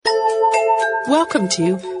Welcome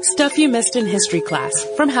to Stuff You Missed in History Class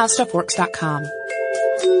from HowStuffWorks.com.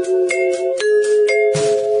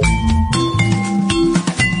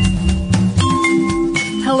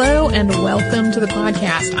 Hello and welcome to the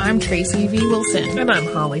podcast. I'm Tracy V. Wilson. And I'm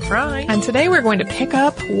Holly Fry. And today we're going to pick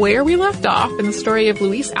up where we left off in the story of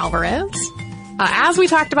Luis Alvarez. As we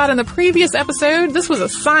talked about in the previous episode, this was a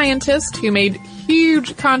scientist who made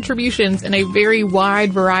huge contributions in a very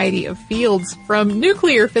wide variety of fields, from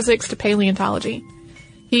nuclear physics to paleontology.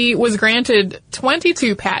 He was granted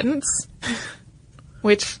 22 patents,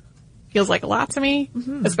 which feels like a lot to me,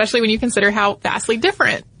 especially when you consider how vastly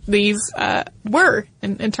different these were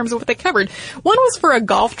in terms of what they covered. One was for a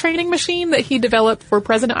golf training machine that he developed for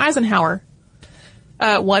President Eisenhower.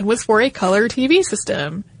 One was for a color TV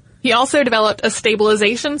system. He also developed a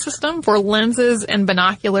stabilization system for lenses and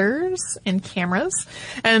binoculars and cameras.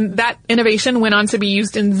 And that innovation went on to be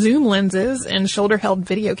used in zoom lenses and shoulder-held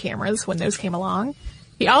video cameras when those came along.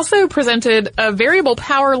 He also presented a variable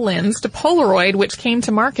power lens to Polaroid, which came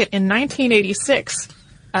to market in 1986,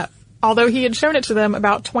 although he had shown it to them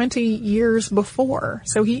about 20 years before.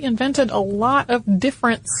 So he invented a lot of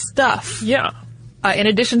different stuff. Yeah. In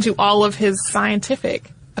addition to all of his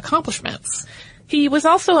scientific accomplishments. He was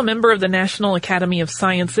also a member of the National Academy of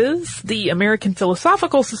Sciences, the American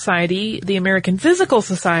Philosophical Society, the American Physical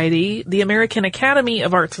Society, the American Academy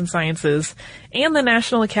of Arts and Sciences, and the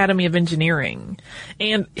National Academy of Engineering.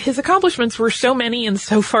 And his accomplishments were so many and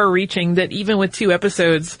so far-reaching that even with 2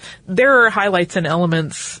 episodes, there are highlights and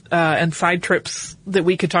elements and side trips that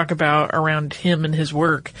we could talk about around him and his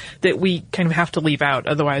work that we kind of have to leave out.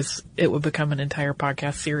 Otherwise, it would become an entire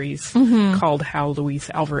podcast series called How Luis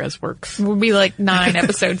Alvarez Works. It would be like 9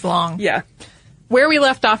 episodes long. Yeah. Where we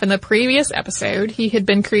left off in the previous episode, he had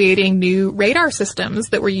been creating new radar systems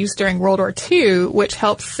that were used during World War II, which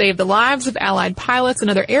helped save the lives of Allied pilots and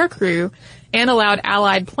other aircrew, and allowed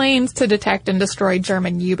Allied planes to detect and destroy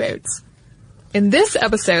German U-boats. In this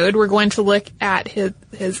episode, we're going to look at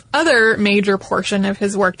his other major portion of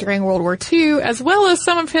his work during World War II, as well as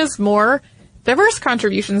some of his more diverse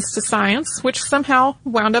contributions to science, which somehow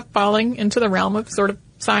wound up falling into the realm of sort of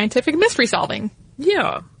scientific mystery solving.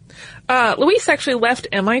 Yeah. Luis actually left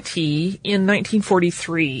MIT in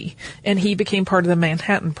 1943, and he became part of the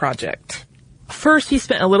Manhattan Project. First, he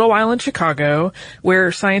spent a little while in Chicago,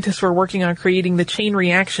 where scientists were working on creating the chain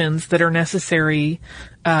reactions that are necessary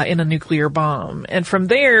in a nuclear bomb. And from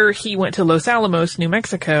there, he went to Los Alamos, New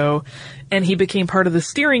Mexico, and he became part of the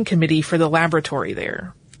steering committee for the laboratory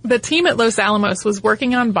there. The team at Los Alamos was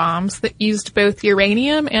working on bombs that used both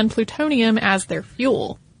uranium and plutonium as their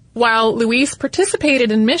fuel. While Luis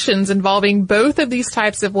participated in missions involving both of these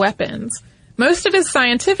types of weapons, most of his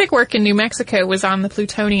scientific work in New Mexico was on the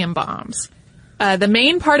plutonium bombs. The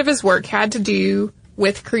main part of his work had to do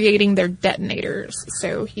with creating their detonators.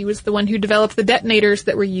 So he was the one who developed the detonators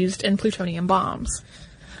that were used in plutonium bombs.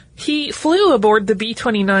 He flew aboard the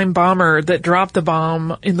B-29 bomber that dropped the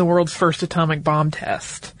bomb in the world's first atomic bomb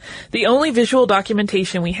test. The only visual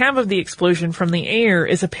documentation we have of the explosion from the air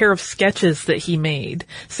is a pair of sketches that he made,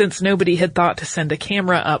 since nobody had thought to send a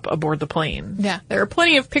camera up aboard the plane. Yeah, there are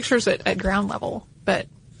plenty of pictures at ground level, but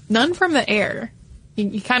none from the air.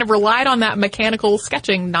 He kind of relied on that mechanical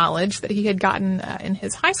sketching knowledge that he had gotten in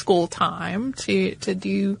his high school time to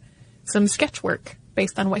do some sketch work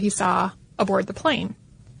based on what he saw aboard the plane.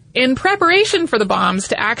 In preparation for the bombs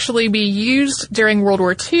to actually be used during World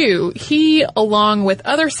War II, he, along with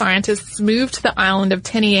other scientists, moved to the island of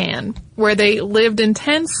Tinian, where they lived in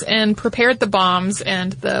tents and prepared the bombs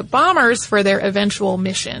and the bombers for their eventual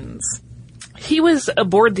missions. He was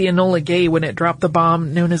aboard the Enola Gay when it dropped the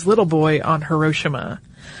bomb known as Little Boy on Hiroshima.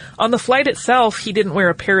 On the flight itself, he didn't wear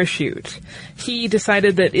a parachute. He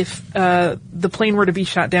decided that if the plane were to be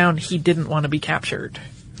shot down, he didn't want to be captured.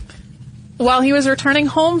 While he was returning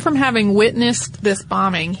home from having witnessed this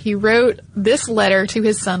bombing, he wrote this letter to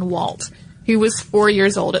his son Walt, who was 4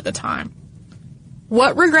 years old at the time.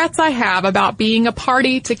 What regrets I have about being a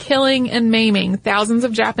party to killing and maiming thousands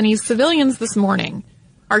of Japanese civilians this morning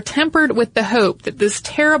are tempered with the hope that this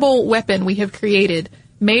terrible weapon we have created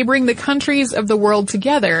may bring the countries of the world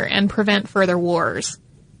together and prevent further wars.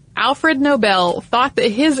 Alfred Nobel thought that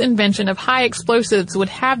his invention of high explosives would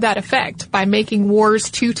have that effect by making wars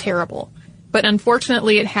too terrible. But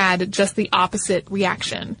unfortunately it had just the opposite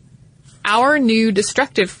reaction. Our new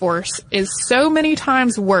destructive force is so many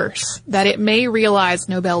times worse that it may realize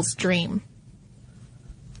Nobel's dream.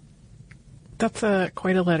 That's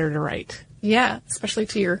quite a letter to write. Yeah, especially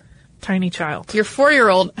to your tiny child. Your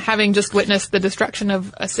 4-year-old having just witnessed the destruction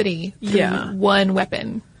of a city through one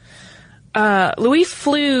weapon. Luis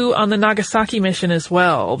flew on the Nagasaki mission as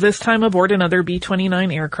well, this time aboard another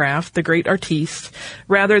B-29 aircraft, the Great Artiste,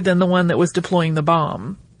 rather than the one that was deploying the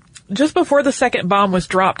bomb. Just before the second bomb was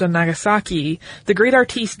dropped on Nagasaki, the Great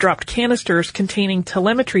Artiste dropped canisters containing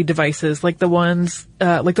telemetry devices like the one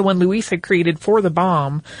Luis had created for the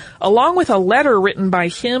bomb, along with a letter written by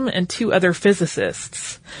him and 2 other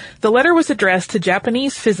physicists. The letter was addressed to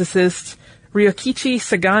Japanese physicist Ryokichi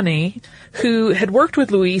Sagane, who had worked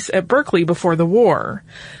with Luis at Berkeley before the war.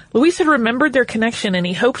 Luis had remembered their connection, and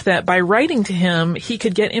he hoped that by writing to him, he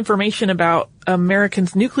could get information about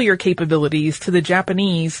Americans' nuclear capabilities to the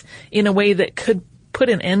Japanese in a way that could put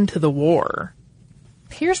an end to the war.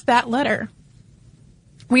 Here's that letter.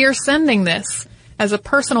 We are sending this as a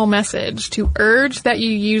personal message to urge that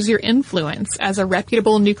you use your influence as a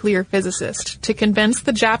reputable nuclear physicist to convince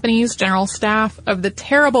the Japanese General Staff of the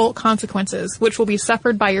terrible consequences which will be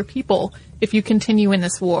suffered by your people if you continue in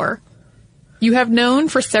this war. You have known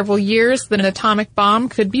for several years that an atomic bomb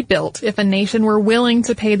could be built if a nation were willing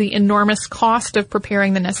to pay the enormous cost of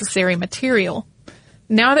preparing the necessary material.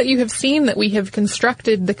 Now that you have seen that we have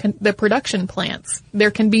constructed the production plants,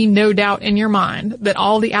 there can be no doubt in your mind that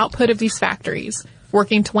all the output of these factories,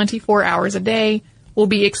 working 24 hours a day, will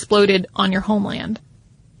be exploded on your homeland.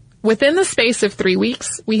 Within the space of 3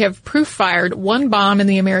 weeks, we have proof-fired 1 bomb in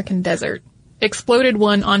the American desert, exploded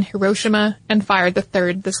 1 on Hiroshima, and fired the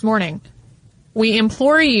 3rd this morning. We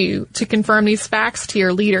implore you to confirm these facts to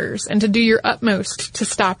your leaders and to do your utmost to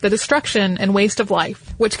stop the destruction and waste of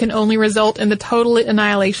life, which can only result in the total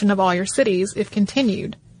annihilation of all your cities if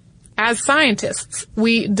continued. As scientists,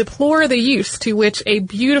 we deplore the use to which a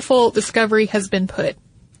beautiful discovery has been put,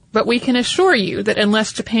 but we can assure you that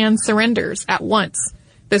unless Japan surrenders at once,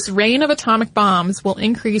 this rain of atomic bombs will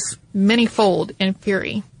increase many-fold in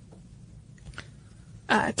fury.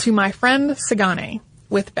 To my friend Sagane,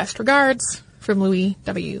 with best regards, from Louis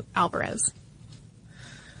W. Alvarez.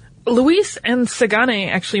 Luis and Sagane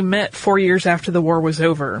actually met 4 years after the war was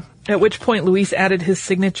over, at which point Luis added his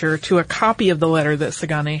signature to a copy of the letter that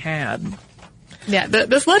Sagane had. Yeah,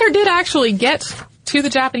 this letter did actually get to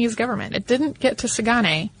the Japanese government. It didn't get to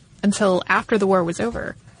Sagane until after the war was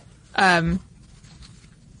over. But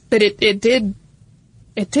it did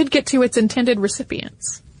get to its intended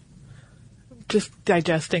recipients. Just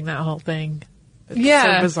digesting that whole thing. It's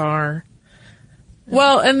so bizarre.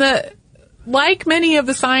 Well, and like many of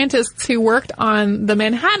the scientists who worked on the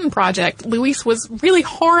Manhattan Project, Luis was really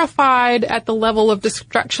horrified at the level of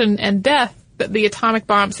destruction and death that the atomic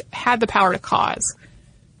bombs had the power to cause.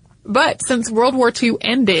 But since World War II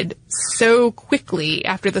ended so quickly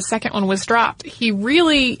after the second one was dropped, he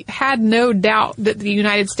really had no doubt that the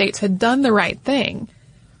United States had done the right thing.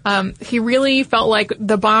 He really felt like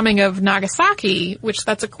the bombing of Nagasaki, which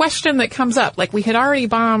that's a question that comes up, like we had already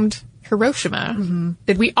bombed Hiroshima. Mm-hmm.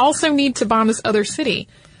 Did we also need to bomb this other city?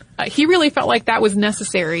 He really felt like that was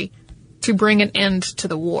necessary to bring an end to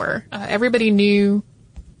the war. Everybody knew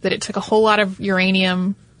that it took a whole lot of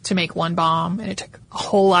uranium to make 1 bomb, and it took a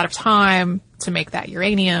whole lot of time to make that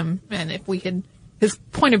uranium. And his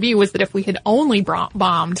point of view was that if we had only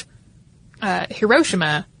bombed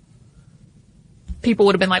Hiroshima, people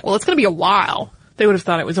would have been like, well, it's going to be a while. They would have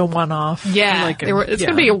thought it was a one-off. Yeah, it's going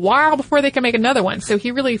to be a while before they can make another one. So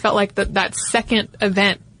he really felt like that second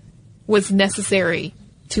event was necessary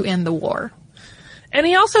to end the war. And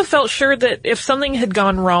he also felt sure that if something had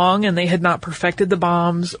gone wrong and they had not perfected the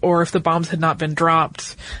bombs, or if the bombs had not been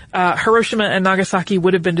dropped, Hiroshima and Nagasaki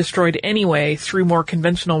would have been destroyed anyway through more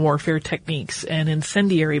conventional warfare techniques and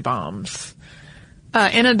incendiary bombs.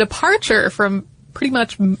 In a departure from pretty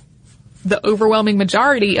much the overwhelming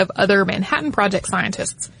majority of other Manhattan Project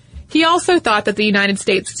scientists, he also thought that the United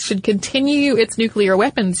States should continue its nuclear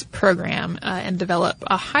weapons program and develop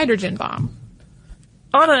a hydrogen bomb.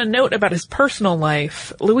 On a note about his personal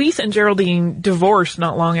life, Luis and Geraldine divorced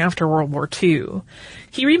not long after World War II.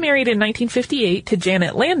 He remarried in 1958 to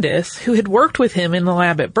Janet Landis, who had worked with him in the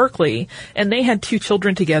lab at Berkeley, and they had 2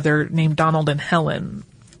 children together named Donald and Helen.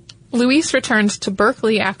 Luis returned to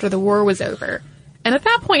Berkeley after the war was over, and at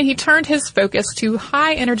that point he turned his focus to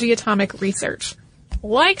high-energy atomic research.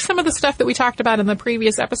 Like some of the stuff that we talked about in the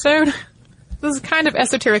previous episode, this is kind of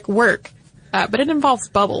esoteric work, but it involves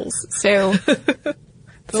bubbles, so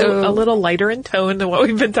a little lighter in tone than what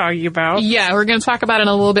we've been talking about. Yeah, we're going to talk about it in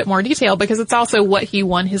a little bit more detail because it's also what he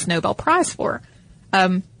won his Nobel Prize for.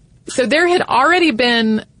 So there had already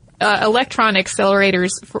been electron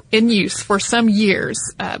accelerators in use for some years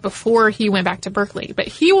before he went back to Berkeley, but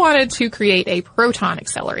he wanted to create a proton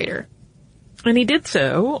accelerator. And he did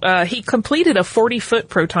so. He completed a 40-foot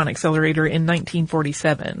proton accelerator in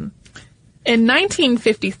 1947. In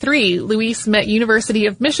 1953, Luis met University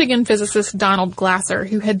of Michigan physicist Donald Glasser,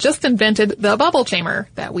 who had just invented the bubble chamber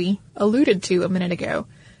that we alluded to a minute ago.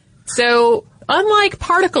 So, unlike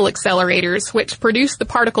particle accelerators, which produce the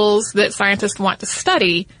particles that scientists want to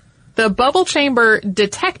study, the bubble chamber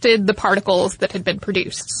detected the particles that had been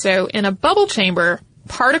produced. So, in a bubble chamber,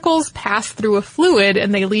 particles pass through a fluid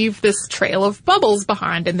and they leave this trail of bubbles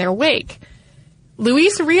behind in their wake.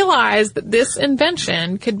 Luis realized that this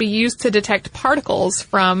invention could be used to detect particles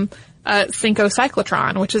from a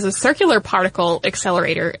syncocyclotron, which is a circular particle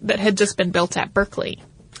accelerator that had just been built at Berkeley.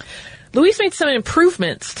 Luis made some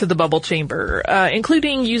improvements to the bubble chamber,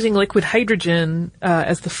 including using liquid hydrogen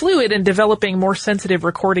as the fluid and developing more sensitive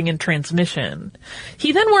recording and transmission.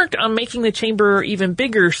 He then worked on making the chamber even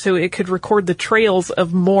bigger so it could record the trails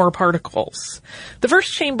of more particles. The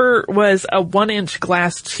first chamber was a 1-inch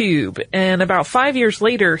glass tube, and about 5 years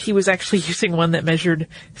later, he was actually using one that measured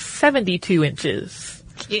 72 inches.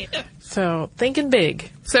 Yeah. So, thinking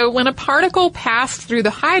big. So when a particle passed through the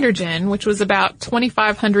hydrogen, which was about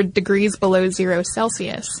 2,500 degrees below 0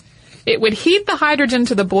 Celsius, it would heat the hydrogen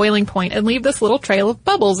to the boiling point and leave this little trail of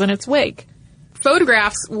bubbles in its wake.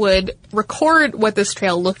 Photographs would record what this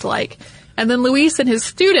trail looked like. And then Luis and his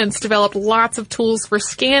students developed lots of tools for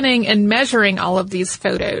scanning and measuring all of these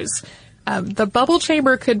photos. The bubble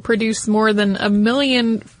chamber could produce more than 1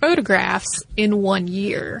 million photographs in 1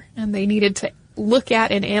 year, and they needed to look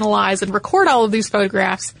at and analyze and record all of these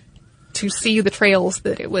photographs to see the trails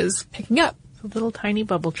that it was picking up. The little tiny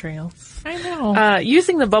bubble trails. I know.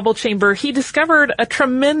 Using the bubble chamber, he discovered a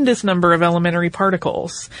tremendous number of elementary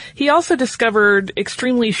particles. He also discovered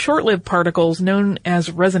extremely short-lived particles known as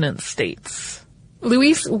resonance states.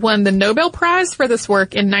 Luis won the Nobel Prize for this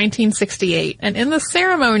work in 1968, and in the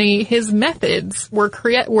ceremony, his methods were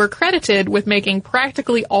credited with making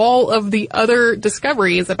practically all of the other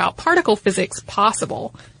discoveries about particle physics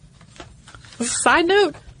possible. Side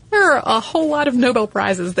note, there are a whole lot of Nobel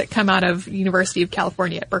Prizes that come out of University of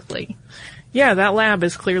California at Berkeley. Yeah, that lab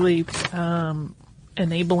is clearly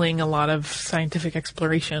enabling a lot of scientific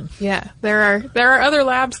exploration. Yeah, there are other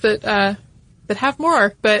labs that have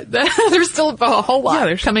more, but there's still a whole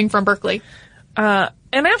lot coming from Berkeley. And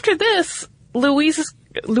after this,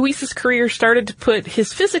 Luis's career started to put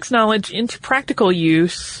his physics knowledge into practical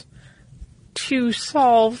use to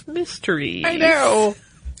solve mysteries. I know.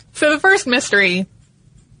 So the first mystery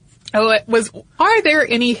was, are there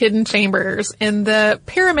any hidden chambers in the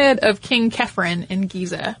Pyramid of King Khephren in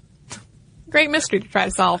Giza? Great mystery to try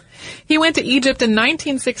to solve. He went to Egypt in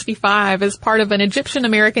 1965 as part of an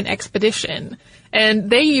Egyptian-American expedition, and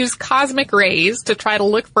they used cosmic rays to try to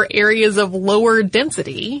look for areas of lower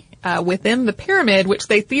density within the pyramid, which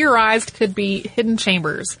they theorized could be hidden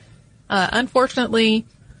chambers. Unfortunately,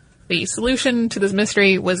 the solution to this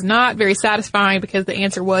mystery was not very satisfying because the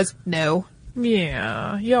answer was no.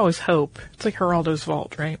 Yeah, you always hope. It's like Geraldo's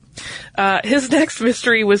vault, right? His next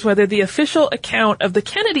mystery was whether the official account of the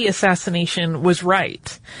Kennedy assassination was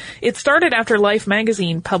right. It started after Life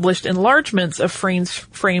magazine published enlargements of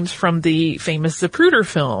frames from the famous Zapruder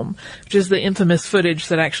film, which is the infamous footage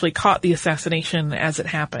that actually caught the assassination as it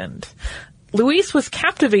happened. Luis was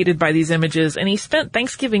captivated by these images, and he spent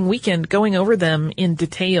Thanksgiving weekend going over them in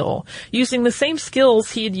detail, using the same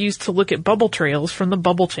skills he had used to look at bubble trails from the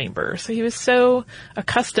bubble chamber. So he was so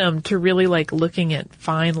accustomed to really looking at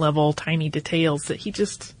fine level, tiny details that he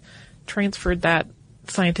just transferred that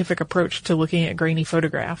scientific approach to looking at grainy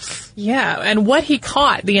photographs. Yeah, and what he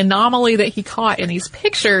caught, the anomaly that he caught in these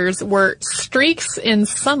pictures were streaks in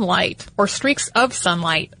sunlight, or streaks of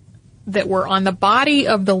sunlight, that were on the body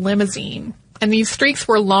of the limousine. And these streaks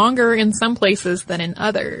were longer in some places than in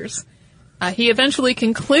others. He eventually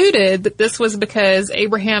concluded that this was because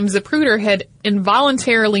Abraham Zapruder had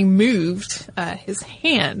involuntarily moved his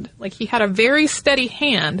hand. He had a very steady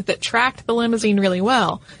hand that tracked the limousine really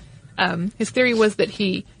well. His theory was that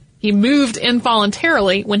he moved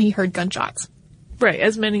involuntarily when he heard gunshots. Right,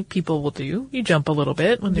 as many people will do. You jump a little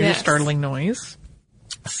bit when there's a startling noise.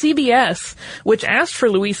 CBS, which asked for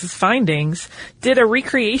Luis's findings, did a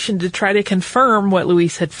recreation to try to confirm what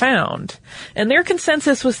Luis had found. And their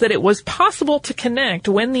consensus was that it was possible to connect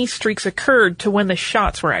when these streaks occurred to when the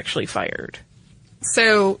shots were actually fired.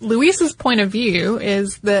 So Luis's point of view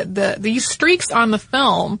is that these streaks on the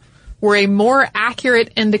film were a more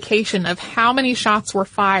accurate indication of how many shots were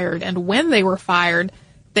fired and when they were fired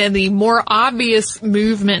than the more obvious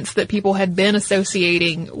movements that people had been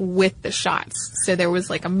associating with the shots. So there was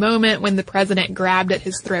a moment when the president grabbed at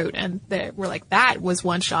his throat and they were like, that was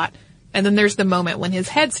one shot. And then there's the moment when his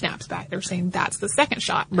head snaps back. They're saying that's the second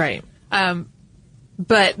shot. Right.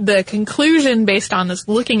 But the conclusion based on this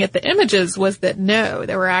looking at the images was that no,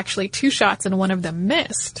 there were actually 2 shots and one of them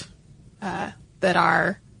missed that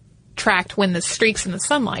are tracked when the streaks in the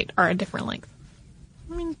sunlight are a different length.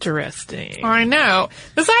 Interesting. I know.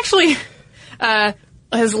 This actually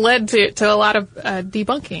has led to a lot of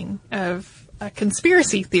debunking of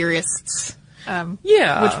conspiracy theorists.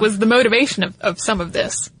 Which was the motivation of some of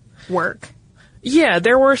this work. Yeah,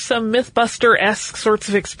 there were some Mythbuster-esque sorts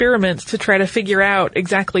of experiments to try to figure out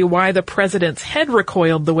exactly why the president's head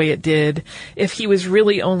recoiled the way it did if he was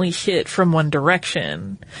really only hit from one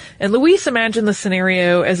direction. And Luis imagined the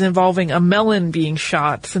scenario as involving a melon being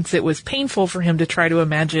shot, since it was painful for him to try to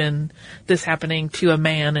imagine this happening to a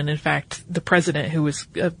man, and in fact, the president, who was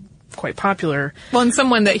quite popular. Well, and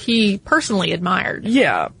someone that he personally admired.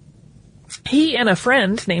 Yeah. He and a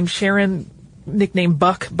friend named Sharon, nicknamed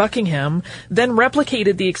Buckingham, then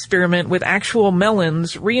replicated the experiment with actual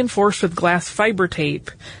melons reinforced with glass fiber tape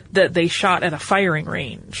that they shot at a firing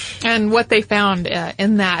range. And what they found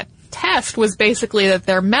in that test was basically that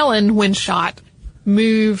their melon, when shot,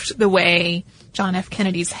 moved the way John F.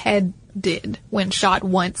 Kennedy's head did when shot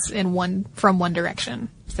once from one direction.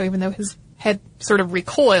 So even though his head sort of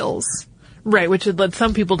recoils. Right, which had led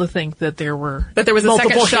some people to think that there was a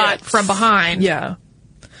second shot from behind. Yeah.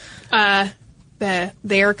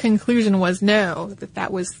 Their conclusion was no,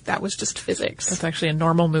 that was just physics. That's actually a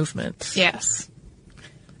normal movement. Yes.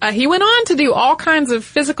 He went on to do all kinds of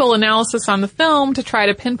physical analysis on the film to try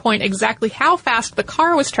to pinpoint exactly how fast the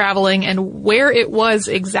car was traveling and where it was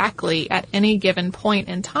exactly at any given point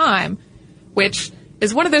in time, which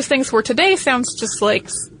is one of those things where today sounds just like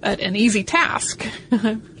an easy task.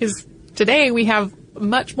 Because today we have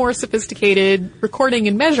much more sophisticated recording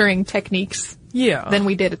and measuring techniques than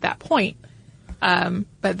we did at that point.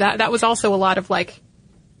 But that was also a lot of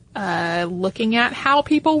looking at how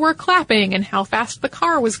people were clapping and how fast the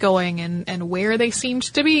car was going and where they seemed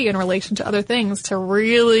to be in relation to other things to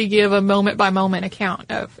really give a moment by moment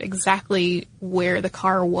account of exactly where the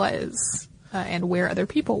car was, and where other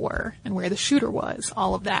people were and where the shooter was,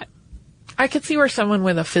 all of that. I could see where someone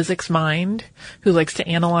with a physics mind who likes to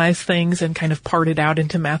analyze things and kind of part it out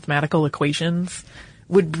into mathematical equations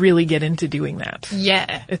would really get into doing that.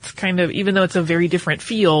 Yeah. It's kind of, even though it's a very different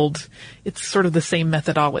field, it's sort of the same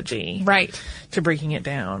methodology. Right. To breaking it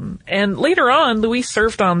down. And later on, Luis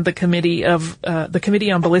served on the Committee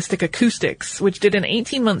on Ballistic Acoustics, which did an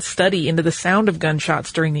 18-month study into the sound of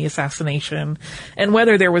gunshots during the assassination and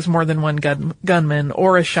whether there was more than one gunman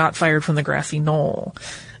or a shot fired from the grassy knoll.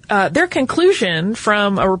 Their conclusion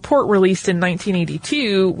from a report released in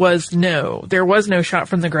 1982 was no, there was no shot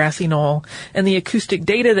from the grassy knoll, and the acoustic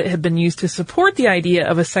data that had been used to support the idea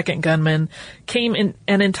of a second gunman came in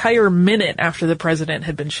an entire minute after the president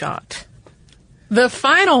had been shot. The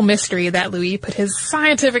final mystery that Louis put his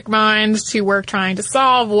scientific mind to work trying to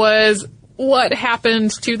solve was what happened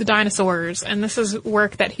to the dinosaurs. And this is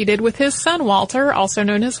work that he did with his son, Walter, also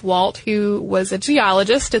known as Walt, who was a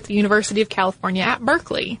geologist at the University of California at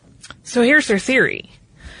Berkeley. So here's their theory.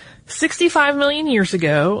 65 million years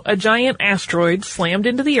ago, a giant asteroid slammed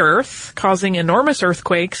into the Earth, causing enormous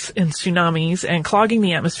earthquakes and tsunamis and clogging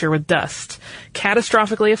the atmosphere with dust,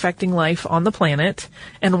 catastrophically affecting life on the planet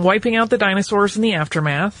and wiping out the dinosaurs in the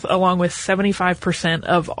aftermath, along with 75%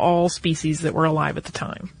 of all species that were alive at the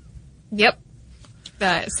time. Yep.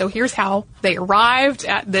 So here's how they arrived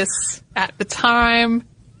at this, at the time,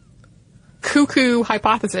 cuckoo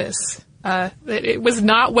hypothesis. It was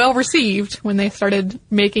not well received when they started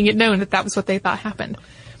making it known that was what they thought happened.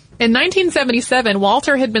 In 1977,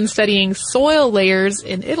 Walter had been studying soil layers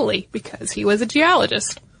in Italy because he was a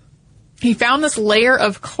geologist. He found this layer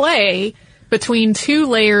of clay between 2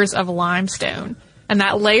 layers of limestone. And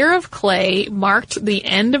that layer of clay marked the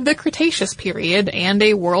end of the Cretaceous period and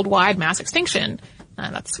a worldwide mass extinction.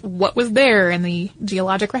 That's what was there in the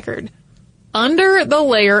geologic record. Under the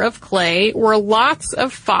layer of clay were lots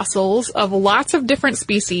of fossils of lots of different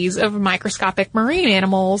species of microscopic marine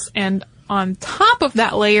animals, and on top of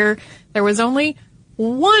that layer, there was only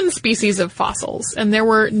one species of fossils, and there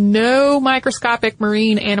were no microscopic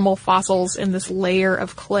marine animal fossils in this layer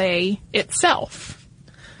of clay itself.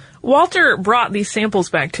 Walter brought these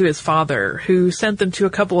samples back to his father, who sent them to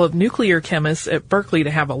a couple of nuclear chemists at Berkeley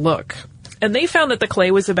to have a look. And they found that the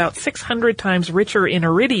clay was about 600 times richer in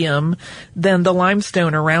iridium than the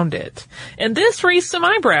limestone around it. And this raised some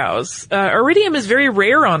eyebrows. Iridium is very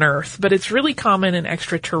rare on Earth, but it's really common in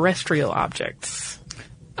extraterrestrial objects.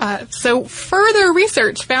 So further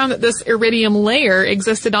research found that this iridium layer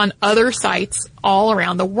existed on other sites all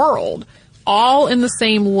around the world, all in the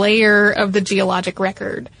same layer of the geologic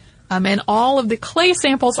record. And all of the clay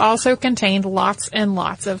samples also contained lots and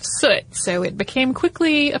lots of soot. So it became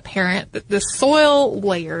quickly apparent that the soil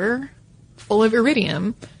layer full of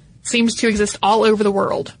iridium seems to exist all over the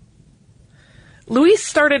world. Luis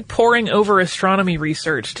started poring over astronomy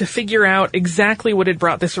research to figure out exactly what had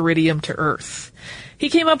brought this iridium to Earth. He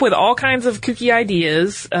came up with all kinds of kooky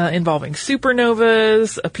ideas involving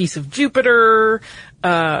supernovas, a piece of Jupiter.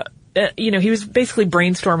 He was basically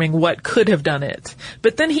brainstorming what could have done it.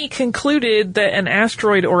 But then he concluded that an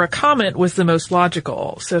asteroid or a comet was the most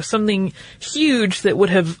logical. So something huge that would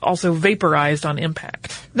have also vaporized on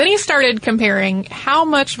impact. Then he started comparing how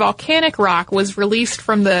much volcanic rock was released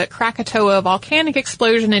from the Krakatoa volcanic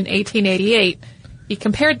explosion in 1888. He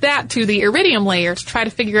compared that to the iridium layer to try to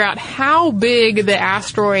figure out how big the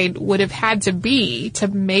asteroid would have had to be to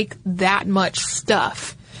make that much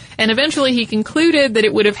stuff. And eventually he concluded that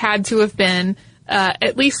it would have had to have been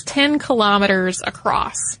at least 10 kilometers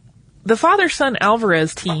across. The father-son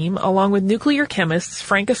Alvarez team, along with nuclear chemists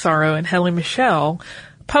Frank Asaro and Helen Michel,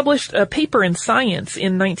 published a paper in Science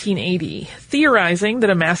in 1980, theorizing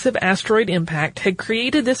that a massive asteroid impact had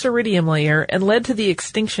created this iridium layer and led to the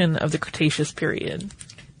extinction of the Cretaceous period.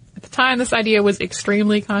 At the time, this idea was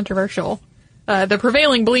extremely controversial. The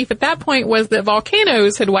prevailing belief at that point was that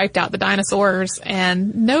volcanoes had wiped out the dinosaurs,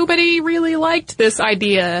 and nobody really liked this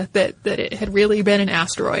idea that it had really been an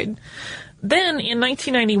asteroid. Then, in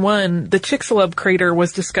 1991, the Chicxulub crater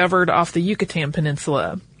was discovered off the Yucatan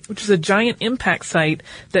Peninsula, which is a giant impact site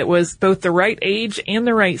that was both the right age and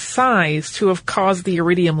the right size to have caused the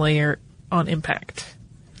iridium layer on impact.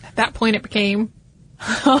 At that point, it became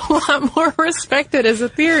a lot more respected as a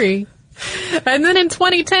theory. And then in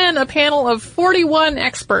 2010, a panel of 41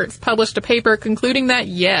 experts published a paper concluding that,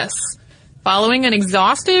 yes, following an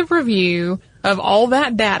exhaustive review of all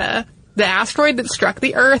that data, the asteroid that struck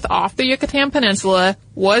the Earth off the Yucatan Peninsula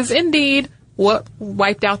was indeed what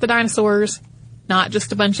wiped out the dinosaurs, not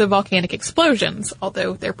just a bunch of volcanic explosions,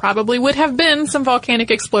 although there probably would have been some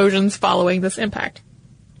volcanic explosions following this impact.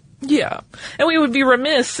 Yeah. And we would be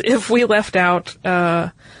remiss if we left out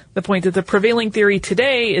the point that the prevailing theory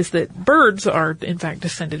today is that birds are, in fact,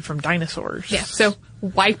 descended from dinosaurs. Yeah, so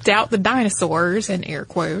wiped out the dinosaurs, in air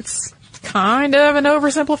quotes. Kind of an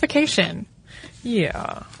oversimplification.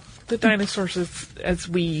 Yeah. The dinosaurs as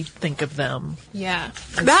we think of them. Yeah.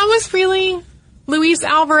 That was really Luis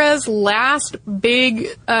Alvarez's last big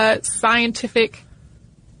scientific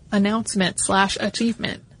announcement /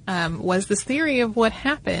 achievement. Was this theory of what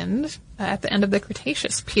happened at the end of the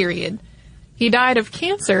Cretaceous period. He died of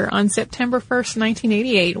cancer on September 1st,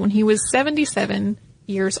 1988, when he was 77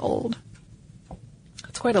 years old.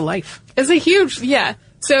 That's quite a life. It's a huge, yeah.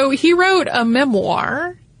 So he wrote a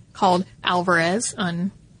memoir called Alvarez,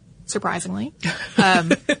 unsurprisingly,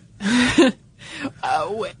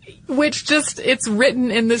 which just, it's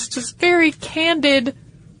written in this just very candid,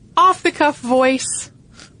 off-the-cuff voice.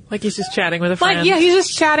 Like he's just chatting with a friend. Like, yeah, he's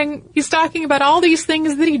just chatting. He's talking about all these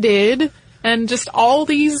things that he did and just all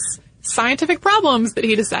these scientific problems that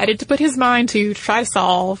he decided to put his mind to try to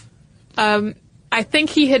solve. I think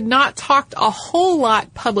he had not talked a whole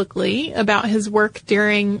lot publicly about his work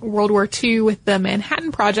during World War II with the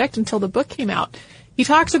Manhattan Project until the book came out. He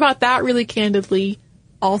talks about that really candidly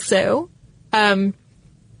also,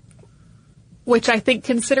 which I think,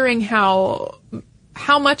 considering how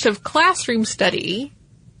much of classroom study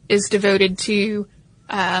is devoted to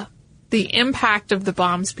the impact of the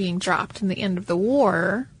bombs being dropped in the end of the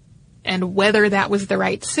war and whether that was the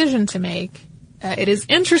right decision to make, it is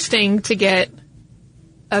interesting to get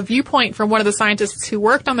a viewpoint from one of the scientists who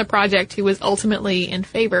worked on the project who was ultimately in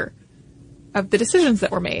favor of the decisions that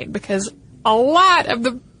were made, because a lot of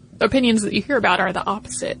the opinions that you hear about are the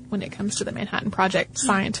opposite when it comes to the Manhattan Project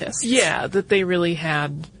scientists. Yeah, that they really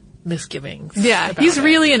had misgivings. Yeah, he's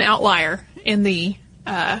really an outlier in the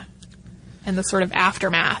sort of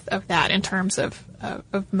aftermath of that in terms of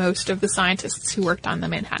most of the scientists who worked on the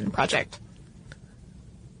Manhattan Project.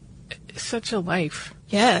 Such a life.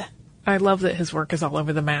 Yeah. I love that his work is all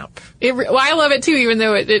over the map. Well, I love it too, even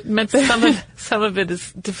though it meant some of it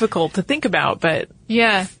is difficult to think about, but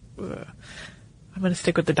yeah. I'm going to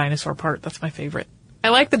stick with the dinosaur part. That's my favorite. I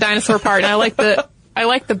like the dinosaur part, and I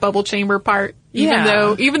like the bubble chamber part, even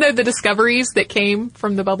though the discoveries that came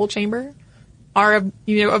from the bubble chamber are of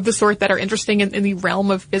the sort that are interesting in the realm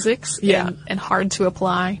of physics and hard to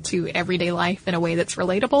apply to everyday life in a way that's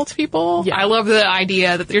relatable to people. Yeah. I love the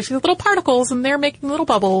idea that there's these little particles and they're making little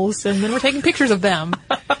bubbles and then we're taking pictures of them.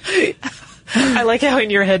 I like how in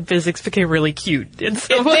your head physics became really cute. It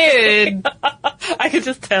did. I could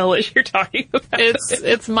just tell as you're talking about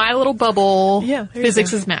It's my little bubble. Yeah.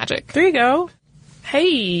 Physics is magic. There you go.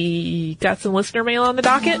 Hey, got some listener mail on the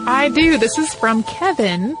docket? I do. This is from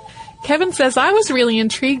Kevin. Kevin says, I was really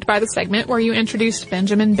intrigued by the segment where you introduced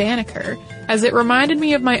Benjamin Banneker, as it reminded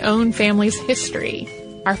me of my own family's history.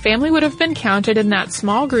 Our family would have been counted in that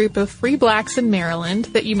small group of free blacks in Maryland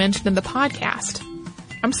that you mentioned in the podcast.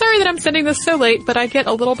 I'm sorry that I'm sending this so late, but I get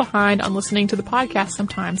a little behind on listening to the podcast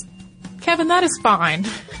sometimes. Kevin, that is fine.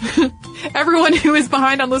 Everyone who is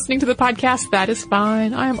behind on listening to the podcast, that is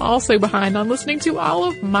fine. I am also behind on listening to all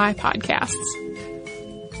of my podcasts.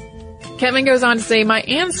 Kevin goes on to say, my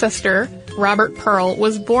ancestor, Robert Pearl,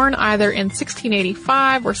 was born either in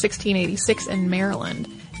 1685 or 1686 in Maryland.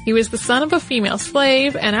 He was the son of a female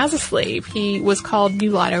slave, and as a slave, he was called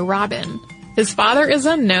Mulatto Robin. His father is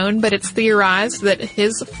unknown, but it's theorized that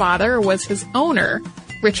his father was his owner,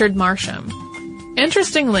 Richard Marsham.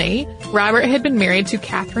 Interestingly, Robert had been married to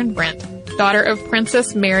Catherine Brent, daughter of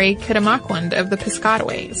Princess Mary Kittamaquond of the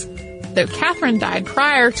Piscataways, though Catherine died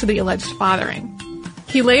prior to the alleged fathering.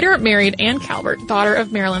 He later married Anne Calvert, daughter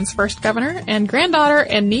of Maryland's first governor, and granddaughter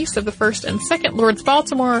and niece of the first and second Lords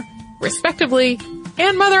Baltimore, respectively,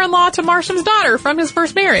 and mother-in-law to Marsham's daughter from his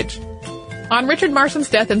first marriage. On Richard Marsham's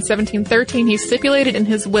death in 1713, he stipulated in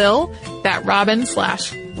his will that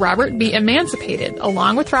Robin/Robert be emancipated,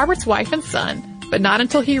 along with Robert's wife and son, but not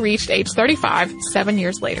until he reached age 35, 7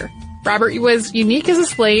 years later. Robert was unique as a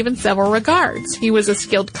slave in several regards. He was a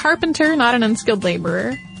skilled carpenter, not an unskilled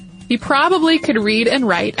laborer. He probably could read and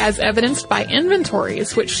write, as evidenced by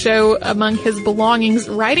inventories, which show among his belongings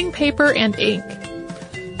writing paper and ink.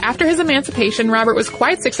 After his emancipation, Robert was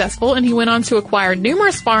quite successful, and he went on to acquire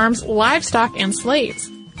numerous farms, livestock, and slaves.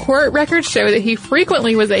 Court records show that he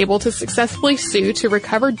frequently was able to successfully sue to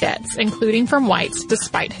recover debts, including from whites,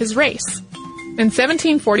 despite his race. In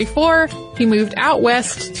 1744, he moved out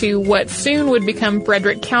west to what soon would become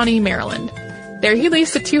Frederick County, Maryland. There he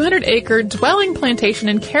leased a 200-acre dwelling plantation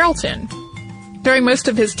in Carrollton. During most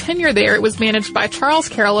of his tenure there, it was managed by Charles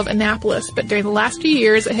Carroll of Annapolis, but during the last few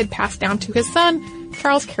years, it had passed down to his son,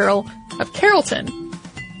 Charles Carroll of Carrollton,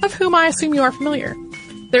 of whom I assume you are familiar.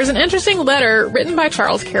 There's an interesting letter written by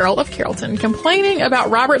Charles Carroll of Carrollton complaining about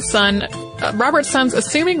Robert's son's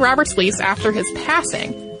assuming Robert's lease after his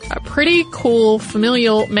passing. A pretty cool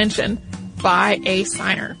familial mention by a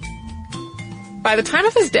signer. By the time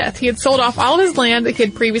of his death, he had sold off all of his land that he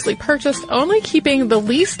had previously purchased, only keeping the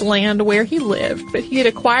leased land where he lived, but he had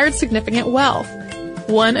acquired significant wealth.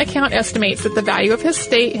 One account estimates that the value of his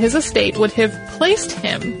estate would have placed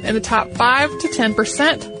him in the top 5 to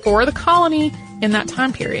 10% for the colony in that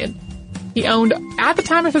time period. He owned, at the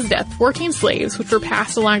time of his death, 14 slaves, which were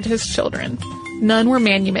passed along to his children. None were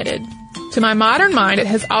manumitted. To my modern mind, it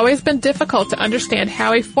has always been difficult to understand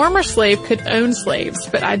how a former slave could own slaves,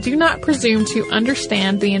 but I do not presume to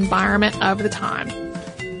understand the environment of the time.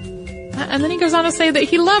 And then he goes on to say that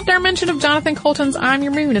he loved our mention of Jonathan Colton's I'm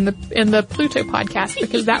Your Moon in the Pluto podcast,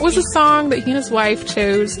 because that was a song that he and his wife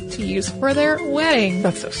chose to use for their wedding.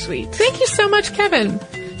 That's so sweet. Thank you so much, Kevin.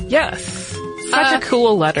 Yes. Such a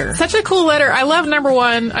cool letter. Such a cool letter. I love, number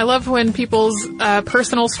one, I love when people's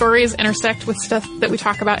personal stories intersect with stuff that we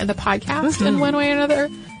talk about in the podcast in one way or another.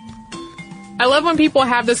 I love when people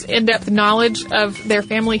have this in-depth knowledge of their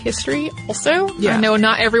family history also. Yeah. I know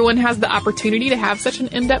not everyone has the opportunity to have such an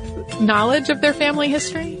in-depth knowledge of their family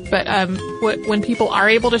history, but when people are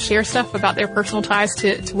able to share stuff about their personal ties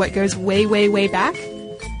to what goes way, way, way back,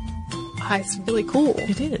 it's really cool.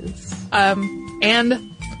 It is. And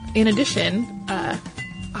in addition,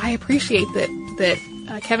 I appreciate that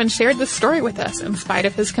Kevin shared this story with us in spite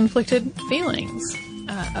of his conflicted feelings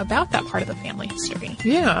about that part of the family history.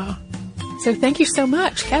 Yeah. So thank you so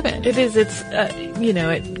much, Kevin. It is. It's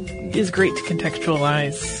it is great to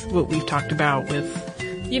contextualize what we've talked about with,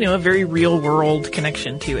 a very real world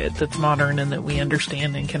connection to it that's modern and that we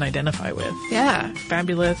understand and can identify with. Yeah.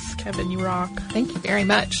 Fabulous. Kevin, you rock. Thank you very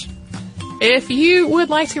much. If you would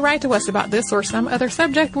like to write to us about this or some other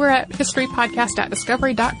subject, we're at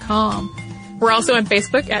historypodcast@discovery.com. We're also on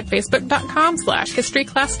Facebook at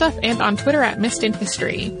facebook.com/historyclassstuff and on Twitter at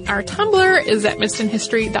missedinhistory. Our Tumblr is at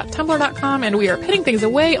missedinhistory.tumblr.com, and we are putting things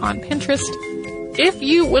away on Pinterest. If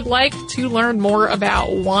you would like to learn more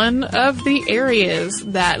about one of the areas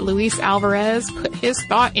that Luis Alvarez put his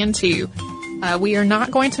thought into, we are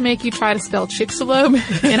not going to make you try to spell Chicxulub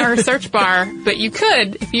in our search bar, but you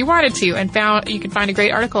could if you wanted to, and you could find a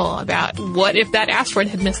great article about what if that asteroid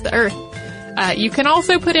had missed the Earth. You can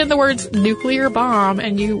also put in the words nuclear bomb,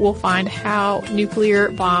 and you will find how nuclear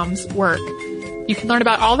bombs work. You can learn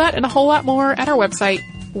about all that and a whole lot more at our website,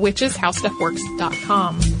 which is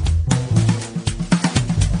howstuffworks.com.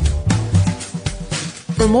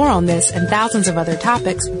 For more on this and thousands of other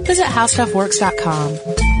topics, visit howstuffworks.com.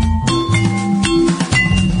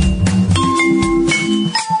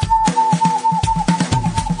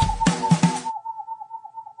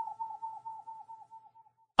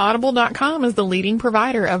 Audible.com is the leading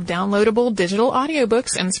provider of downloadable digital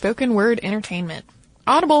audiobooks and spoken word entertainment.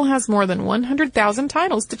 Audible has more than 100,000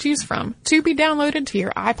 titles to choose from to be downloaded to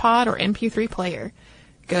your iPod or MP3 player.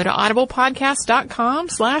 Go to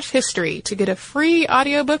audiblepodcast.com/history to get a free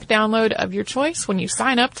audiobook download of your choice when you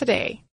sign up today.